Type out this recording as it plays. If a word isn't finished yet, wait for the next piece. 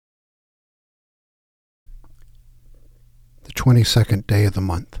22nd day of the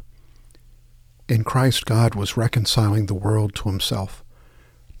month. In Christ, God was reconciling the world to himself,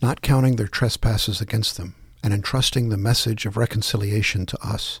 not counting their trespasses against them, and entrusting the message of reconciliation to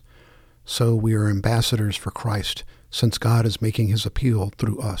us. So we are ambassadors for Christ, since God is making his appeal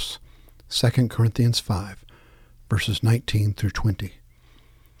through us. 2 Corinthians 5, verses 19 through 20.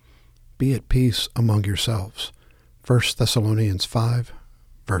 Be at peace among yourselves. 1 Thessalonians 5,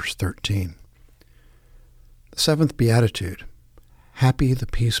 verse 13. The seventh beatitude. Happy the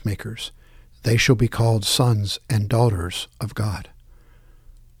peacemakers. They shall be called sons and daughters of God.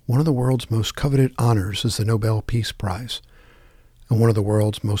 One of the world's most coveted honors is the Nobel Peace Prize. And one of the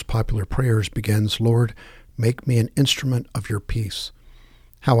world's most popular prayers begins, Lord, make me an instrument of your peace.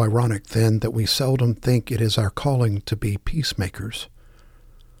 How ironic, then, that we seldom think it is our calling to be peacemakers.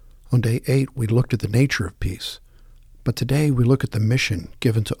 On day 8, we looked at the nature of peace. But today we look at the mission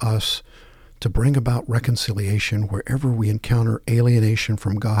given to us to bring about reconciliation wherever we encounter alienation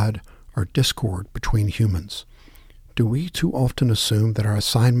from God or discord between humans. Do we too often assume that our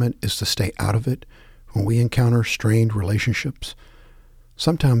assignment is to stay out of it when we encounter strained relationships?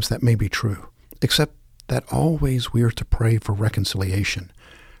 Sometimes that may be true, except that always we are to pray for reconciliation,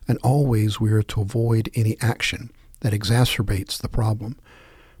 and always we are to avoid any action that exacerbates the problem,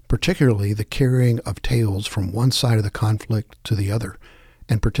 particularly the carrying of tales from one side of the conflict to the other,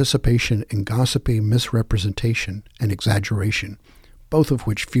 and participation in gossipy misrepresentation and exaggeration, both of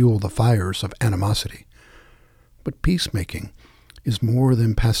which fuel the fires of animosity. But peacemaking is more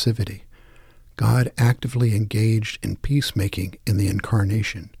than passivity. God actively engaged in peacemaking in the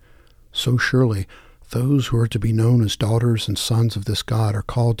Incarnation. So surely, those who are to be known as daughters and sons of this God are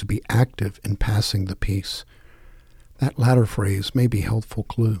called to be active in passing the peace. That latter phrase may be a helpful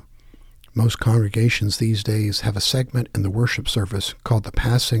clue. Most congregations these days have a segment in the worship service called the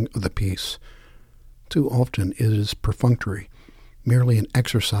passing of the peace. Too often it is perfunctory, merely an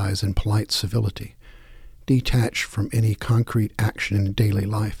exercise in polite civility, detached from any concrete action in daily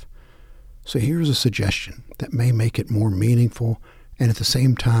life. So here's a suggestion that may make it more meaningful and at the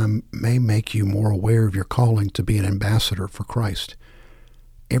same time may make you more aware of your calling to be an ambassador for Christ.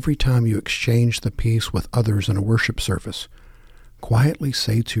 Every time you exchange the peace with others in a worship service, quietly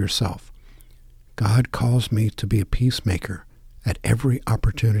say to yourself, God calls me to be a peacemaker at every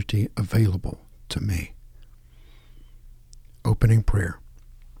opportunity available to me. Opening prayer.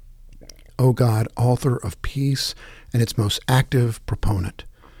 O God, author of peace and its most active proponent,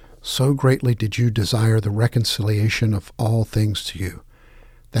 so greatly did you desire the reconciliation of all things to you,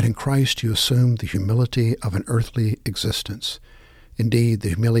 that in Christ you assumed the humility of an earthly existence, indeed the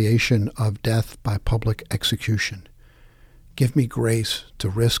humiliation of death by public execution. Give me grace to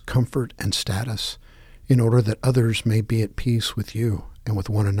risk comfort and status in order that others may be at peace with you and with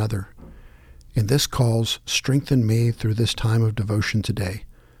one another. In this cause, strengthen me through this time of devotion today,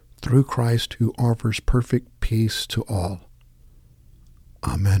 through Christ who offers perfect peace to all.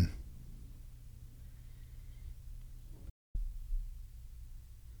 Amen.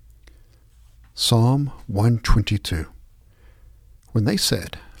 Psalm 122. When they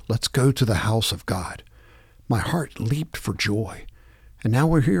said, let's go to the house of God, my heart leaped for joy. And now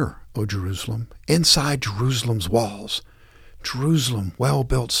we're here, O Jerusalem, inside Jerusalem's walls. Jerusalem,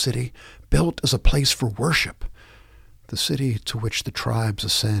 well-built city, built as a place for worship. The city to which the tribes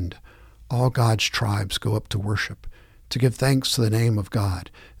ascend. All God's tribes go up to worship, to give thanks to the name of God.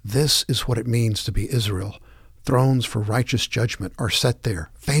 This is what it means to be Israel. Thrones for righteous judgment are set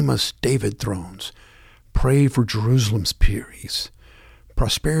there, famous David thrones. Pray for Jerusalem's peace.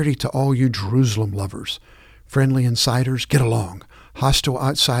 Prosperity to all you Jerusalem lovers. Friendly insiders, get along. Hostile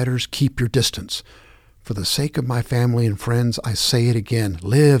outsiders, keep your distance. For the sake of my family and friends, I say it again,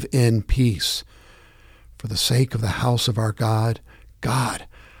 live in peace. For the sake of the house of our God,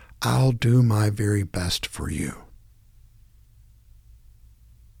 I'll do my very best for you.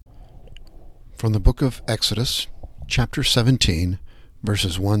 From the book of Exodus, chapter 17,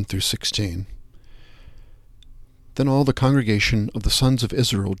 verses 1 through 16. Then all the congregation of the sons of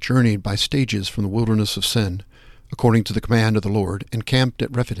Israel journeyed by stages from the wilderness of Sin, according to the command of the Lord, and camped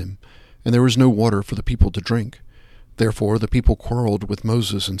at Rephidim, and there was no water for the people to drink. Therefore the people quarreled with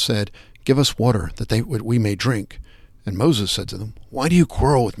Moses and said, Give us water, that we may drink. And Moses said to them, Why do you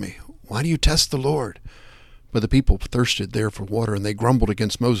quarrel with me? Why do you test the Lord? But the people thirsted there for water, and they grumbled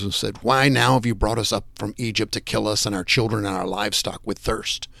against Moses and said, Why now have you brought us up from Egypt to kill us and our children and our livestock with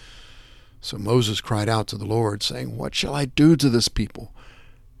thirst? So Moses cried out to the Lord, saying, What shall I do to this people?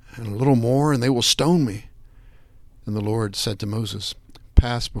 And a little more, and they will stone me. And the Lord said to Moses,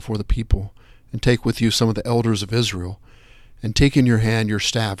 Pass before the people, and take with you some of the elders of Israel, and take in your hand your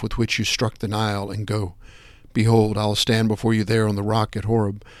staff with which you struck the Nile, and go. Behold, I will stand before you there on the rock at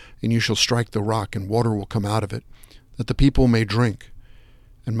Horeb, and you shall strike the rock, and water will come out of it, that the people may drink.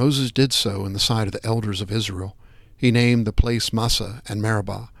 And Moses did so in the sight of the elders of Israel. He named the place Massah and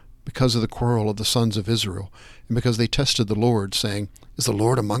Meribah, because of the quarrel of the sons of Israel, and because they tested the Lord, saying, Is the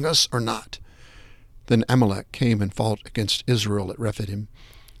Lord among us or not? Then Amalek came and fought against Israel at Rephidim.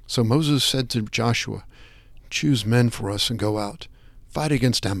 So Moses said to Joshua, Choose men for us and go out. Fight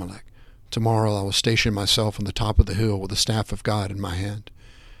against Amalek. Tomorrow I will station myself on the top of the hill with the staff of God in my hand.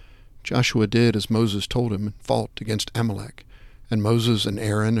 Joshua did as Moses told him and fought against Amalek. And Moses and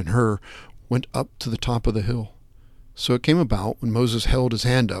Aaron and Hur went up to the top of the hill. So it came about, when Moses held his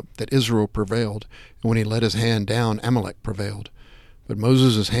hand up, that Israel prevailed, and when he let his hand down, Amalek prevailed. But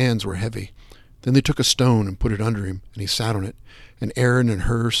Moses' hands were heavy. Then they took a stone and put it under him, and he sat on it. And Aaron and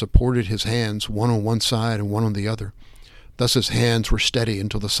Hur supported his hands, one on one side and one on the other. Thus his hands were steady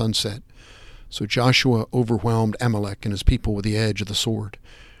until the sun set. So Joshua overwhelmed Amalek and his people with the edge of the sword.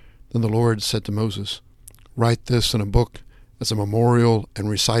 Then the Lord said to Moses, Write this in a book as a memorial and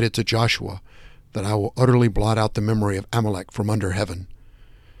recite it to Joshua, that I will utterly blot out the memory of Amalek from under heaven.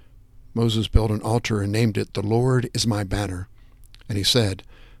 Moses built an altar and named it, The Lord is my banner. And he said,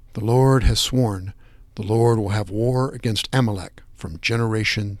 The Lord has sworn, the Lord will have war against Amalek from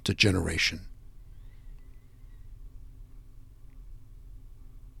generation to generation.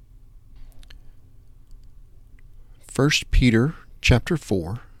 First Peter chapter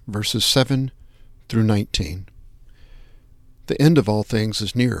 4, verses 7 through 19. The end of all things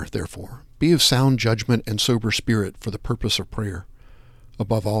is near, therefore. Be of sound judgment and sober spirit for the purpose of prayer.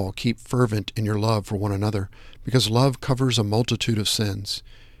 Above all, keep fervent in your love for one another, because love covers a multitude of sins.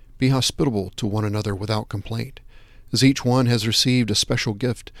 Be hospitable to one another without complaint. As each one has received a special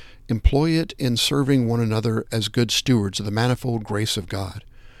gift, employ it in serving one another as good stewards of the manifold grace of God.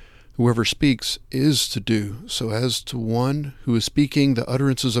 Whoever speaks is to do so as to one who is speaking the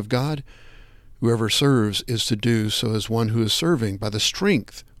utterances of God. Whoever serves is to do so as one who is serving by the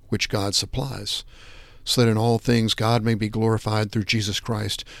strength which God supplies, so that in all things God may be glorified through Jesus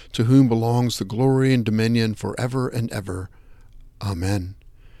Christ, to whom belongs the glory and dominion forever and ever. Amen.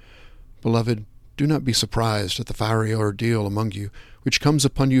 Beloved, do not be surprised at the fiery ordeal among you, which comes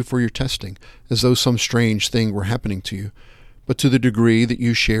upon you for your testing, as though some strange thing were happening to you. But to the degree that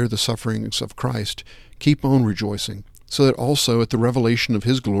you share the sufferings of Christ, keep on rejoicing, so that also at the revelation of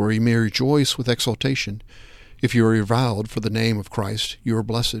his glory you may rejoice with exultation. If you are reviled for the name of Christ, you are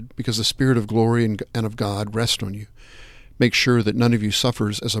blessed, because the Spirit of glory and of God rests on you. Make sure that none of you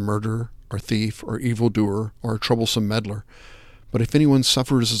suffers as a murderer, or thief, or evildoer, or a troublesome meddler. But if anyone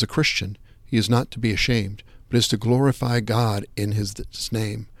suffers as a Christian, he is not to be ashamed, but is to glorify God in his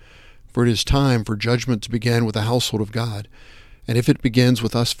name. For it is time for judgment to begin with the household of God. And if it begins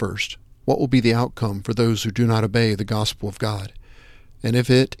with us first, what will be the outcome for those who do not obey the gospel of God? And if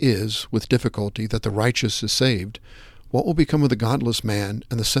it is with difficulty that the righteous is saved, what will become of the godless man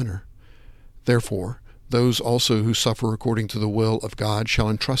and the sinner? Therefore, those also who suffer according to the will of God shall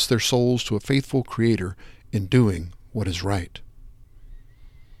entrust their souls to a faithful Creator in doing what is right.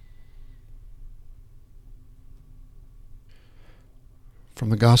 From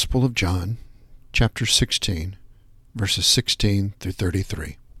the Gospel of John, chapter 16, verses 16 through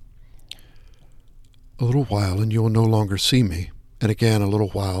 33. A little while, and you will no longer see me. And again a little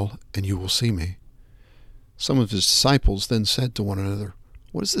while, and you will see me. Some of his disciples then said to one another,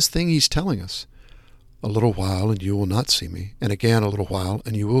 What is this thing he's telling us? A little while, and you will not see me. And again a little while,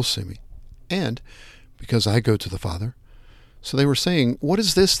 and you will see me. And, because I go to the Father. So they were saying, What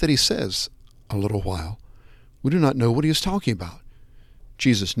is this that he says? A little while. We do not know what he is talking about.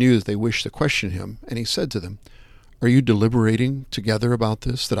 Jesus knew that they wished to question him, and he said to them, Are you deliberating together about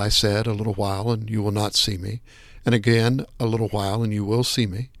this, that I said, A little while, and you will not see me? And again, a little while, and you will see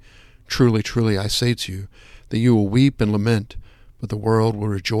me. Truly, truly, I say to you, that you will weep and lament, but the world will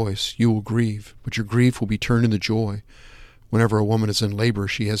rejoice. You will grieve, but your grief will be turned into joy. Whenever a woman is in labor,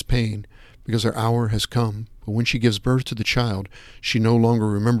 she has pain, because her hour has come. But when she gives birth to the child, she no longer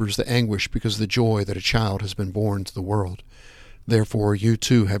remembers the anguish because of the joy that a child has been born to the world. Therefore, you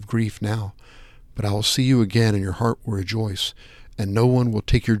too have grief now, but I will see you again, and your heart will rejoice, and no one will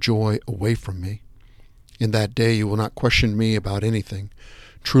take your joy away from me. In that day you will not question me about anything.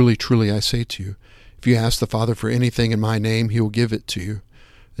 Truly, truly, I say to you, if you ask the Father for anything in my name, he will give it to you.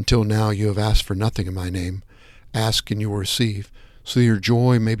 Until now you have asked for nothing in my name. Ask, and you will receive, so that your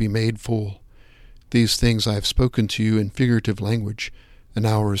joy may be made full. These things I have spoken to you in figurative language. An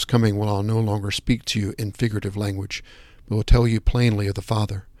hour is coming when I will no longer speak to you in figurative language, but will tell you plainly of the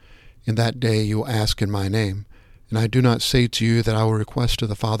Father. In that day you will ask in my name, and I do not say to you that I will request of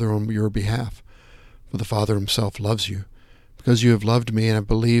the Father on your behalf. for the Father himself loves you, because you have loved me and have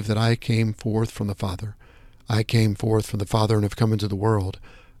believed that I came forth from the Father. I came forth from the Father and have come into the world.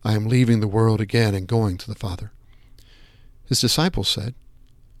 I am leaving the world again and going to the Father." His disciples said,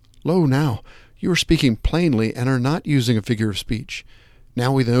 "Lo, now, you are speaking plainly and are not using a figure of speech.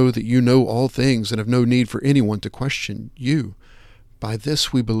 Now we know that you know all things and have no need for anyone to question you. By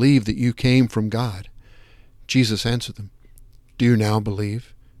this we believe that you came from God." Jesus answered them, "Do you now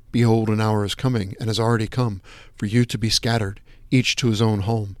believe? Behold, an hour is coming, and has already come, for you to be scattered, each to his own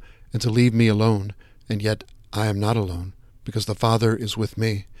home, and to leave me alone. And yet I am not alone, because the Father is with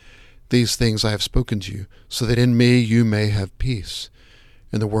me. These things I have spoken to you, so that in me you may have peace.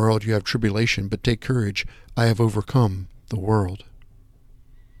 In the world you have tribulation, but take courage, I have overcome the world."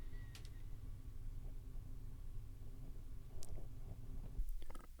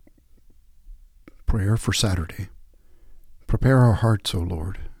 Prayer for Saturday. Prepare our hearts, O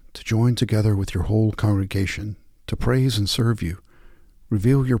Lord, to join together with your whole congregation, to praise and serve you.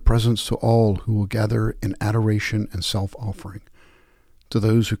 Reveal your presence to all who will gather in adoration and self-offering. To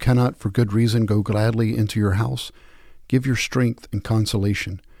those who cannot for good reason go gladly into your house, give your strength and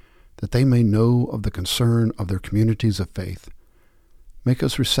consolation, that they may know of the concern of their communities of faith. Make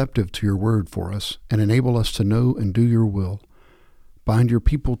us receptive to your word for us, and enable us to know and do your will. Bind your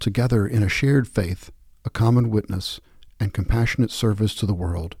people together in a shared faith, a common witness, and compassionate service to the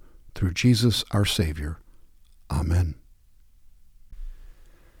world, through Jesus our Savior. Amen.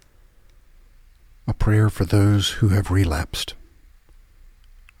 A prayer for those who have relapsed.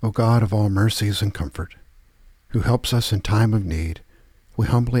 O God of all mercies and comfort, who helps us in time of need, we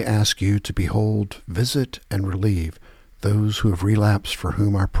humbly ask you to behold, visit, and relieve those who have relapsed for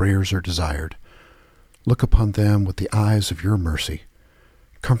whom our prayers are desired. Look upon them with the eyes of your mercy.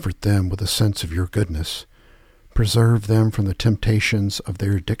 Comfort them with a sense of your goodness. Preserve them from the temptations of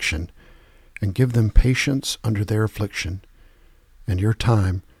their addiction, and give them patience under their affliction. In your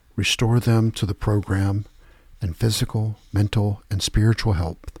time, restore them to the program and physical, mental, and spiritual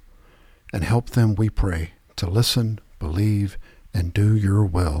health, and help them, we pray, to listen, believe, and do your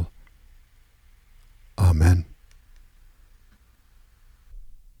will. Amen.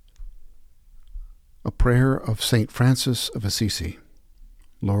 A prayer of St. Francis of Assisi.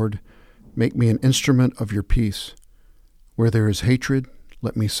 Lord, make me an instrument of your peace. Where there is hatred,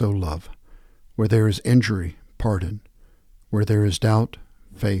 let me sow love. Where there is injury, pardon. Where there is doubt,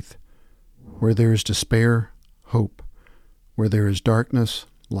 faith. Where there is despair, hope. Where there is darkness,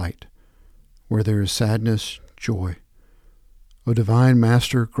 light. Where there is sadness, joy. O divine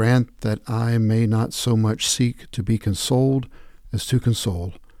Master, grant that I may not so much seek to be consoled as to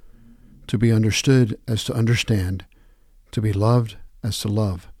console, to be understood as to understand, to be loved as to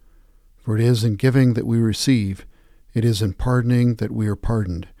love. For it is in giving that we receive, it is in pardoning that we are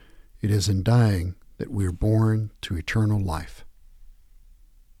pardoned, it is in dying that we are born to eternal life.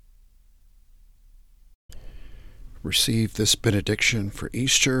 Receive this benediction for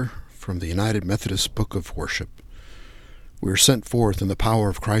Easter from the United Methodist Book of Worship. We are sent forth in the power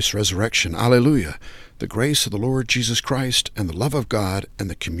of Christ's resurrection. Alleluia! The grace of the Lord Jesus Christ, and the love of God, and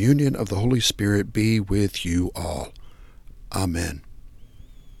the communion of the Holy Spirit be with you all. Amen.